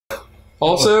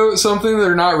Also, something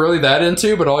they're not really that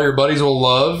into, but all your buddies will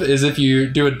love, is if you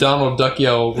do a Donald Duck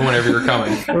yell whenever you're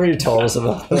coming. Remember you told us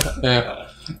about that. Yeah.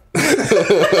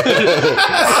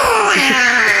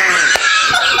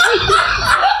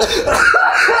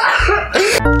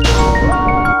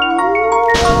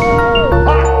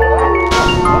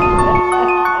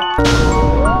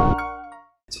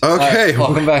 Okay. Right,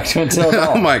 welcome back to Until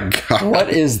Dawn. Oh my god. What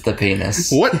is the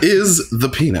penis? What is the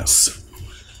penis?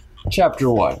 Chapter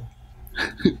 1.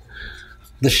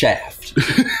 The shaft.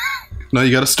 No,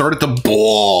 you gotta start at the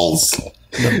balls.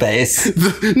 The base.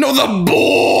 No, the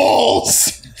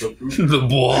balls. The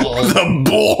ball. The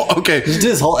ball. Okay. Just do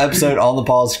this whole episode on the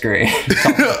pause screen.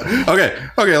 Okay,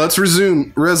 let's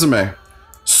resume. Resume.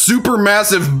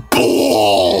 Supermassive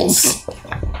balls.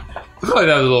 I feel like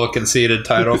that was a little conceited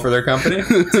title for their company.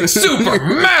 It's like super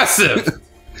massive.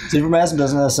 Supermassive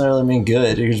doesn't necessarily mean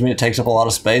good. It just means it takes up a lot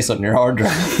of space on your hard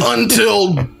drive.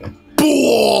 Until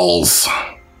balls.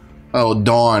 Oh,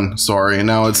 Dawn. Sorry.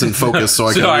 Now it's in focus, so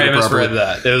I can Sorry, read I it properly. misread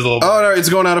that. It was a little. Oh, no, it's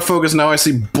going out of focus. Now I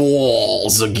see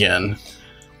balls again.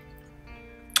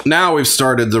 Now we've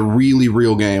started the really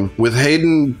real game with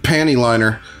Hayden Panty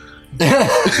Liner.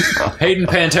 Hayden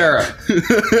Pantera.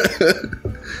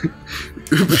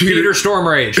 Peter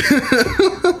Stormrage.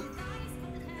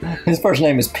 His first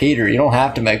name is Peter. You don't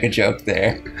have to make a joke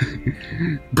there.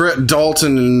 Brett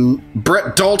Dalton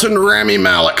Rami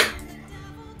Malek.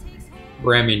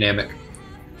 Rami Namek.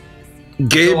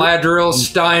 Galadriel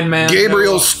Steinman.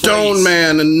 Gabriel Noah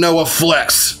Stoneman and Noah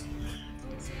Flex.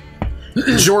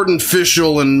 Jordan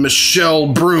Fishel and Michelle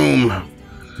Broom.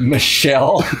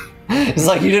 Michelle? It's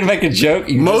like you didn't make a joke.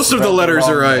 You Most of the letters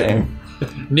are right. name.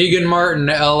 Negan Martin,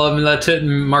 Ella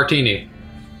Martini.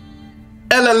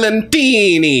 Ella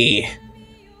Lentini.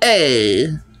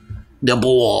 The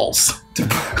balls.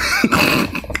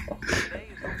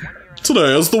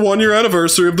 Today is the one-year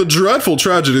anniversary of the dreadful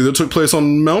tragedy that took place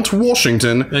on Mount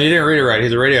Washington. No, you didn't read it right.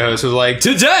 He's a radio host who's like,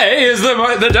 today is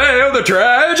the day of the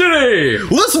tragedy.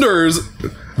 Listeners,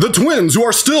 the twins who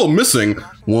are still missing.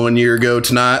 1 year ago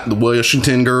tonight, the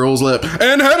Washington girls left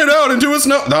and headed out into a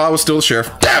snow. No, I was still the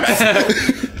sheriff. Damn it!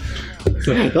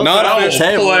 Not I on will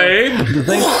it. play. The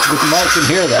thing, the mic can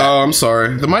hear that. Oh, I'm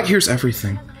sorry. The mic hears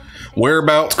everything.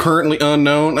 Whereabouts currently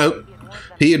unknown. Oh,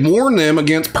 he had warned them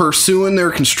against pursuing their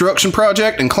construction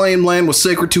project and claimed land was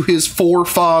sacred to his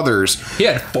forefathers. He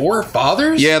had 4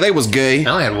 fathers? Yeah, they was gay. I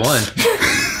only had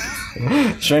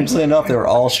 1. Strangely enough, they were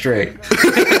all straight.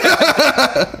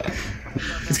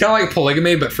 It's kind of like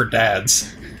polygamy, but for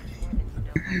dads.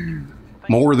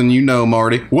 More than you know,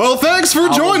 Marty. Well, thanks for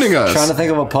joining us. Trying to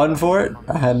think of a pun for it.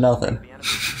 I had nothing.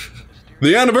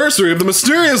 The anniversary of the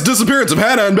mysterious disappearance of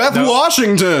Hannah and Beth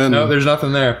Washington. No, there's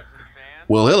nothing there.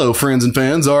 Well, hello, friends and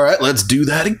fans. All right, let's do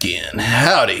that again.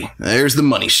 Howdy. There's the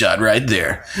money shot right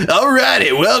there. All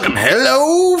righty, welcome.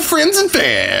 Hello, friends and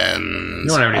fans. You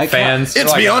don't have any fans.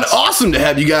 It's beyond awesome to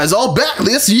have you guys all back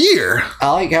this year.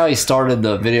 I like how he started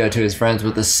the video to his friends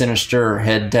with the sinister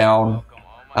head down,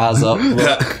 eyes up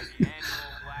look.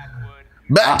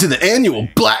 Back to the annual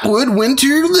Blackwood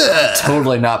Winter Love.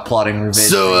 Totally not plotting revenge.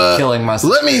 So, killing my sister.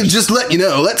 let me just let you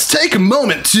know, let's take a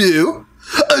moment to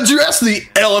address the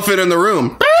elephant in the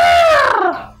room.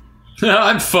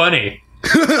 I'm funny.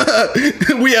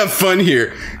 We have fun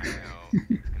here.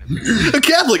 A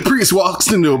Catholic priest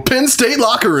walks into a Penn State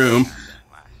locker room.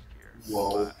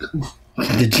 Whoa.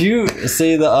 Did you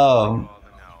see the I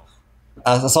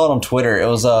saw it on Twitter. It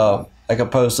was like a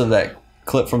post of that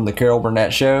clip from the Carol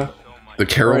Burnett show. The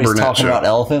Carol where he's Burnett talking show. about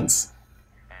elephants.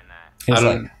 He's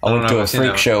like, I went to a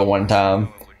freak show one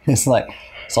time. It's like,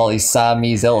 saw these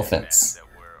Siamese elephants.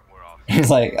 He's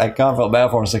like, I kind of felt bad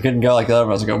for him, so I couldn't go like the other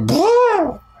ones. I go,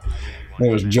 Bwah! It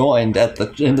was joined at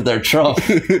the end of their trunk.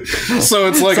 So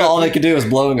it's like so all they could do was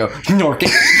blow and go, Nork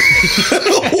it.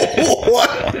 What?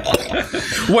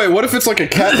 Wait, what if it's like a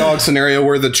cat dog scenario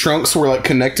where the trunks were like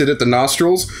connected at the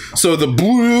nostrils? So the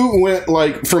blue went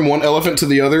like from one elephant to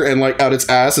the other and like out its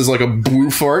ass is like a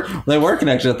blue fart? They were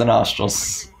connected at the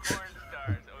nostrils.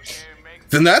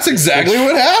 Then that's exactly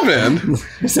what happened.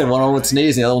 He said one of them would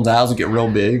sneeze and the other one's eyes would get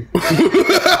real big.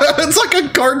 It's like a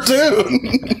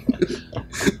cartoon.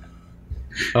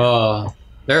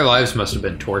 Their lives must have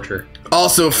been torture.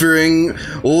 Also fearing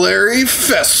Larry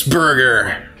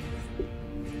Fessburger.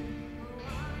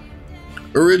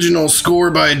 Original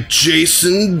score by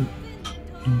Jason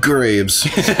Graves.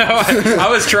 I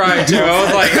was trying to. I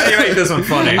was like, how do you make this one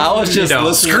funny? I was just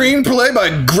listening. Screenplay by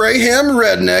Graham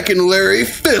Redneck and Larry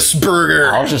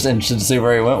Fessburger. I was just interested to see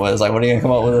where he went with it. It's like, what are you going to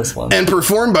come up with this one? And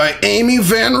performed by Amy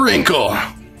Van Winkle.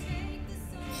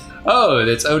 Oh,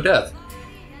 it's Oh Death.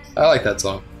 I like that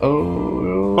song.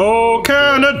 Oh. Okay.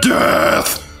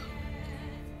 death.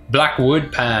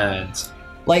 Blackwood Pines.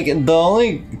 Like, the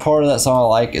only part of that song I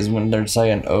like is when they're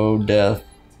saying, oh, death,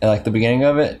 at, like, the beginning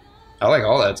of it. I like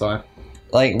all that song.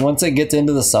 Like, once it gets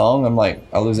into the song, I'm like,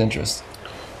 I lose interest.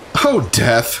 Oh,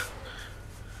 death.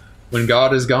 When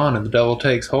God is gone and the devil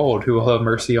takes hold, who will have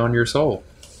mercy on your soul?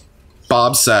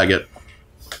 Bob Saget.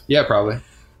 Yeah, probably.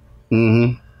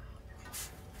 Mm-hmm.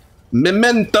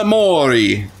 Memento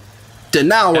Mori.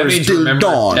 10 hours till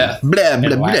dawn. Blah,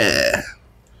 blah, blah.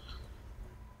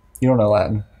 You don't know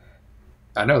Latin.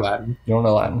 I know Latin. You don't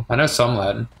know Latin. I know some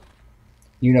Latin.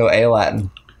 You know a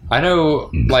Latin. I know,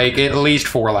 like, at least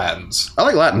 4 Latins. I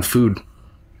like Latin food.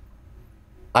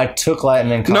 I took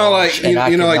Latin in college. No,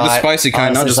 like, you know, like the spicy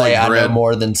kind, not just like bread. I know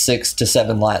more than 6 to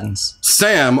 7 Latins.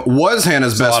 Sam was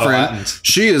Hannah's best friend.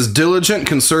 She is diligent,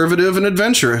 conservative, and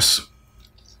adventurous.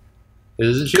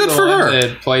 Isn't she good the for one her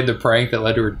that played the prank that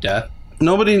led to her death?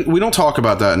 We don't talk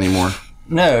about that anymore.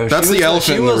 No, that's the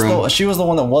elephant in the room. She was the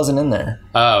one that wasn't in there.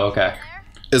 Oh, okay.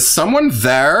 Is someone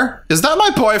there? Is that my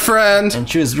boyfriend? And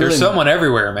she was really... There's someone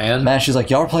everywhere, man. Man, she's like,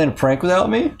 y'all are playing a prank without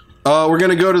me? We're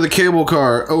gonna go to the cable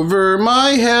car. Over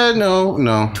my head. No.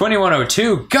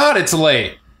 2102. God, it's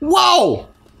late. Whoa!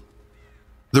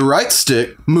 The right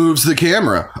stick moves the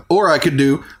camera. Or I could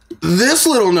do this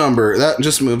little number. That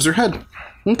just moves her head.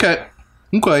 Okay.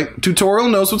 Tutorial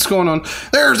knows what's going on.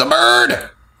 There's a bird!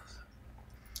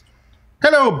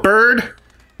 Hello, bird.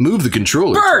 Move the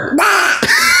controller. Bird!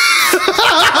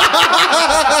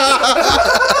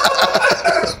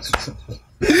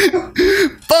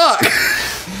 Fuck!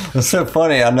 It's so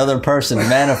funny. Another person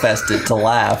manifested to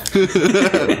laugh.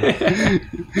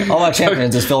 All My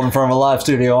Champions is filmed in front of a live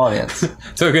studio audience.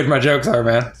 So good my jokes are,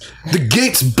 man. The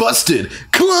gate's busted.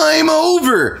 Climb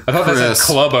over. I thought that said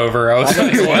club over. I was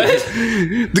like, what?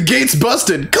 The gate's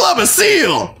busted. Club a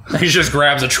seal. He just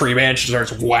grabs a tree branch and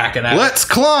starts whacking at it. Let's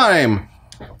climb.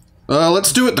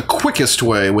 Let's do it the quickest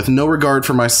way with no regard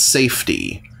for my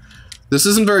safety. This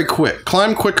isn't very quick.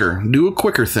 Climb quicker. Do a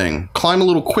quicker thing. Climb a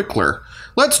little quicker.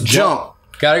 Let's jump.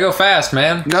 Gotta go fast,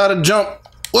 man. Gotta jump.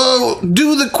 Whoa,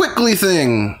 do the quickly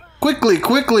thing.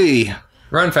 Quickly.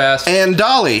 Run fast. And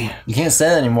dolly. You can't say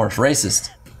that anymore. It's racist.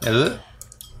 Is it?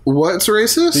 What's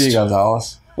racist? Speedy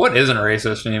Gonzalez. What isn't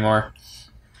racist anymore?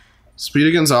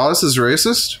 Speedy Gonzalez is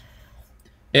racist?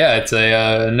 Yeah, it's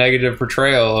a negative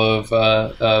portrayal of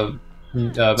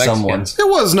Mexicans. It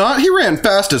was not. He ran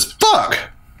fast as fuck.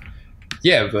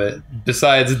 Yeah, but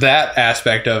besides that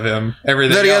aspect of him,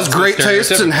 everything that he has else great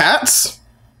tastes in hats?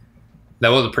 That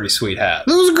was a pretty sweet hat.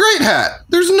 That was a great hat.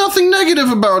 There's nothing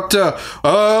negative about,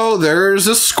 oh, there's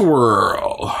a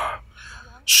squirrel.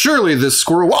 Surely this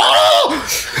squirrel... Whoa!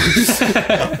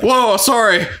 Whoa,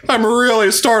 sorry. I'm really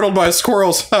startled by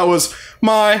squirrels. That was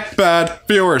my bad,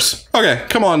 viewers. Okay,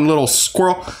 come on, little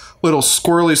squirrel. Little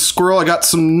squirrely squirrel. I got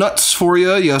some nuts for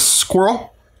you, you squirrel.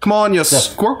 Come on, you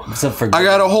squirrel. I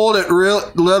gotta hold it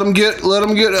real. Let him get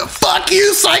it. Fuck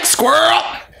you, psych squirrel.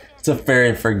 It's a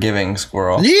very forgiving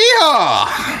squirrel.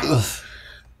 Yeah.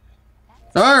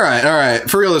 All right.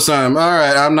 For real this time. All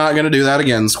right, I'm not gonna do that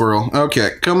again, squirrel.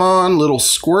 Okay, come on, little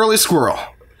squirrely squirrel.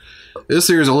 This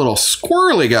here's a little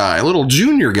squirrely guy, a little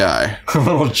junior guy.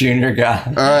 Little junior guy.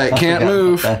 All right, can't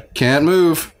move. Can't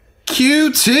move.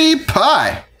 QT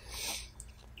pie.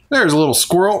 There's a little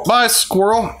squirrel. Bye,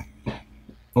 squirrel.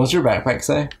 What's your backpack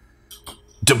say?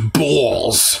 The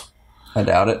balls. I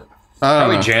doubt it.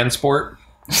 Probably Jansport.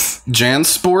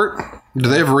 Jansport? Do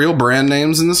they have real brand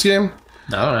names in this game?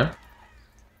 I don't know.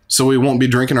 So we won't be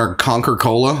drinking our Conquer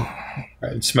Cola?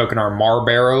 Right, smoking our Mar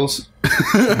barrels.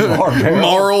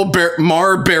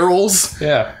 Mar barrels?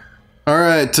 Yeah. All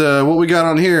right, what we got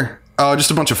on here? Oh, just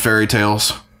a bunch of fairy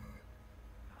tales.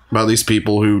 About these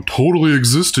people who totally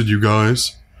existed, you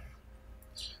guys.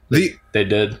 They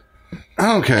did.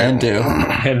 Okay. And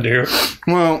do.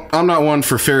 Well, I'm not one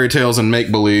for fairy tales and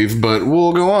make-believe, but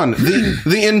we'll go on.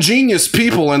 The ingenious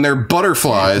people and their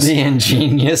butterflies. The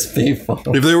ingenious people.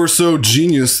 If they were so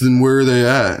genius, then where are they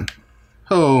at?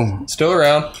 Oh. Still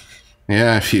around.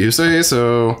 Yeah, if you say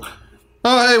so.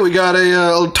 Oh, hey, we got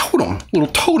a totem.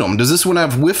 Little totem. Does this one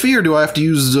have Wi-Fi, or do I have to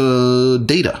use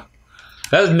data?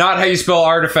 That is not how you spell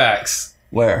artifacts.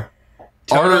 Where?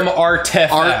 Totem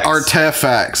artifacts.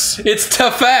 Artifacts. It's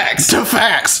Tefax.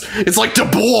 Tefax. It's like the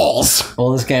balls.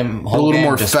 Well, this game a little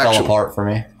more just factual. fell apart for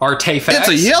me. Artifacts. It's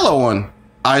a yellow one.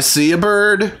 I see a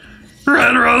bird.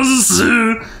 Red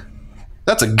roses.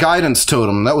 That's a guidance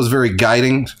totem. That was very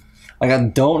guiding. Like, I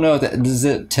don't know. Is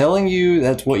it telling you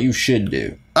that's what you should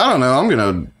do? I don't know. I'm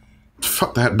going to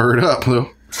fuck that bird up, though.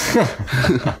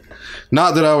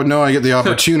 Not that I would know I get the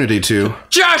opportunity to.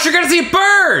 Josh, you're gonna see a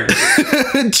bird!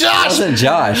 Josh! Wasn't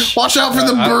Josh? Watch out for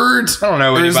the birds! I don't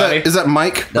know anybody. Is that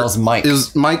Mike? That was Mike.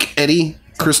 Is Mike, Eddie,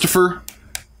 Christopher,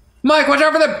 Mike, watch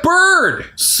out for that bird!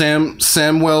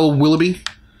 Samuel Willoughby?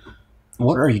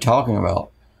 What are you talking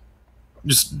about?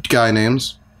 Just guy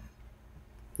names.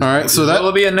 Alright, so that...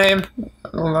 Willoughby a name? I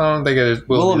don't think it is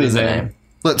Willoughby's a name.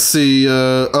 Let's see,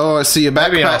 oh, I see a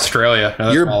backpack. Maybe in Australia.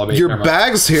 No, that's Wallaby. Your Never mind.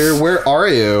 bag's here. Where are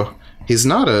you? He's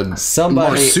not a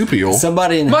marsupial.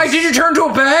 Somebody in the Mike, did you turn to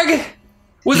a bag?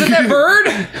 Was it that bird?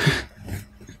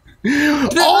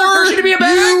 Did that bird turn you to be a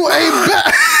bag? You a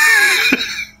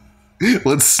bag?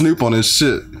 Let's snoop on his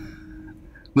shit.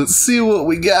 Let's see what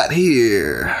we got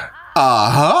here.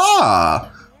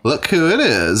 Aha! Look who it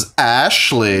is.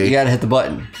 Ashley. You gotta hit the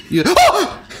button.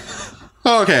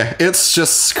 Okay, it's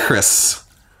just Chris.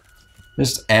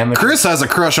 Just amateur. Chris has a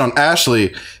crush on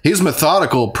Ashley. He's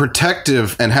methodical,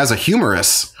 protective, and has a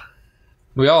humorous.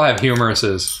 We all have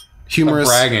humoruses. Humorous.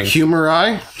 Bragging.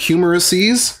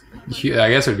 Humourouses? I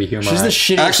guess it would be humor. She's the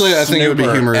shittiest Actually, I think it would be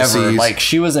snooper humorous. ever. Like,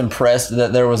 she was impressed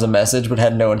that there was a message, but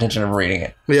had no intention of reading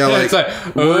it. Yeah, like, it's like,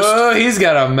 oh, he's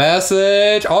got a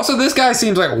message. Also, this guy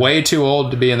seems like way too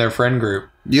old to be in their friend group.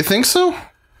 you think so?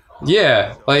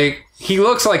 Yeah, like, he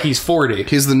looks like he's 40.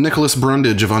 He's the Nicholas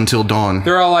Brundage of Until Dawn.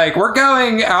 They're all like, we're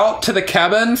going out to the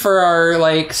cabin for our,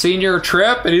 like, senior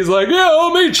trip. And he's like, yeah,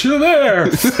 I'll meet you there.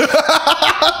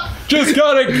 Just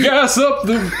gotta gas up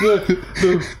the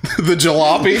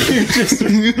jalopy.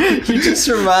 You just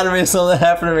reminded me of something that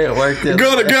happened to me at work.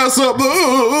 Gotta gas up the...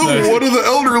 what do the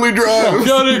elderly drive?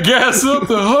 Gotta gas up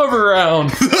the hover round.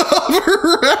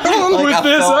 Like, With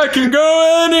this, I can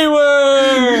go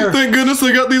anywhere. Thank goodness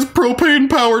they got these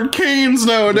propane-powered canes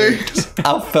nowadays.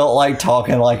 I felt like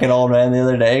talking like an old man the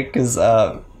other day because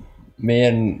me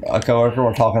and a coworker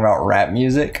were talking about rap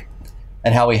music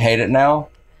and how we hate it now.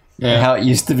 Yeah. And how it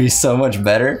used to be so much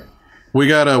better. We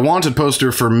got a wanted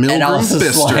poster for And I Milgram was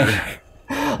just Fister.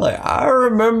 like, I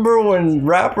remember when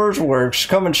rappers were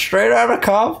coming straight out of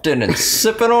Compton and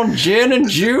sipping on gin and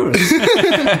juice.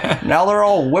 Now they're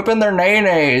all whipping their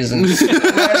nays and sitting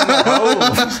there in the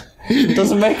hose. It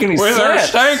doesn't make any With their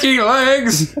sense. stanky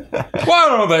legs. Why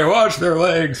don't they wash their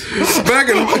legs? Back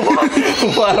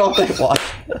Why don't they watch?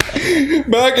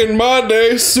 in my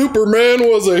day, Superman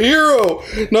was a hero,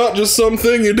 not just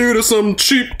something you do to some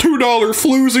cheap $2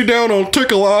 floozy down on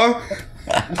Tickle-Eye.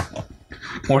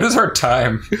 What is our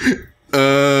time?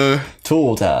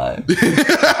 Tool time.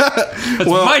 That's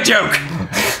my joke.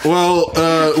 Well,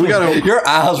 we got a Your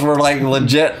eyes were like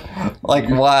legit, like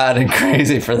wide and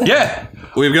crazy for that. Yeah.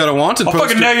 we've got a wanted I'll poster.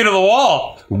 fucking nail you to the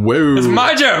wall. Whoa. It's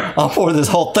my joke. I'll pour this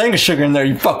whole thing of sugar in there.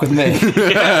 You fuck with me.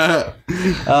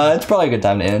 It's probably a good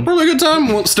time to end. Probably a good time.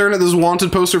 We're staring at this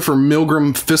wanted poster for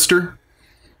Milgram Fister.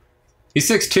 He's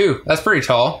 6'2". That's pretty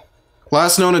tall.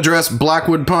 Last known address,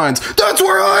 Blackwood Pines. That's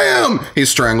where I am! He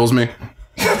strangles me.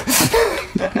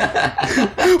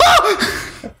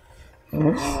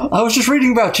 I was just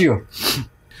reading about you.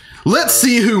 Let's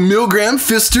see who Milgram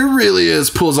Fister really is.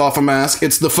 Pulls off a mask.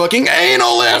 It's the fucking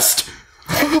analyst!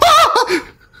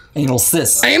 Anal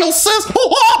cis. Anal cis!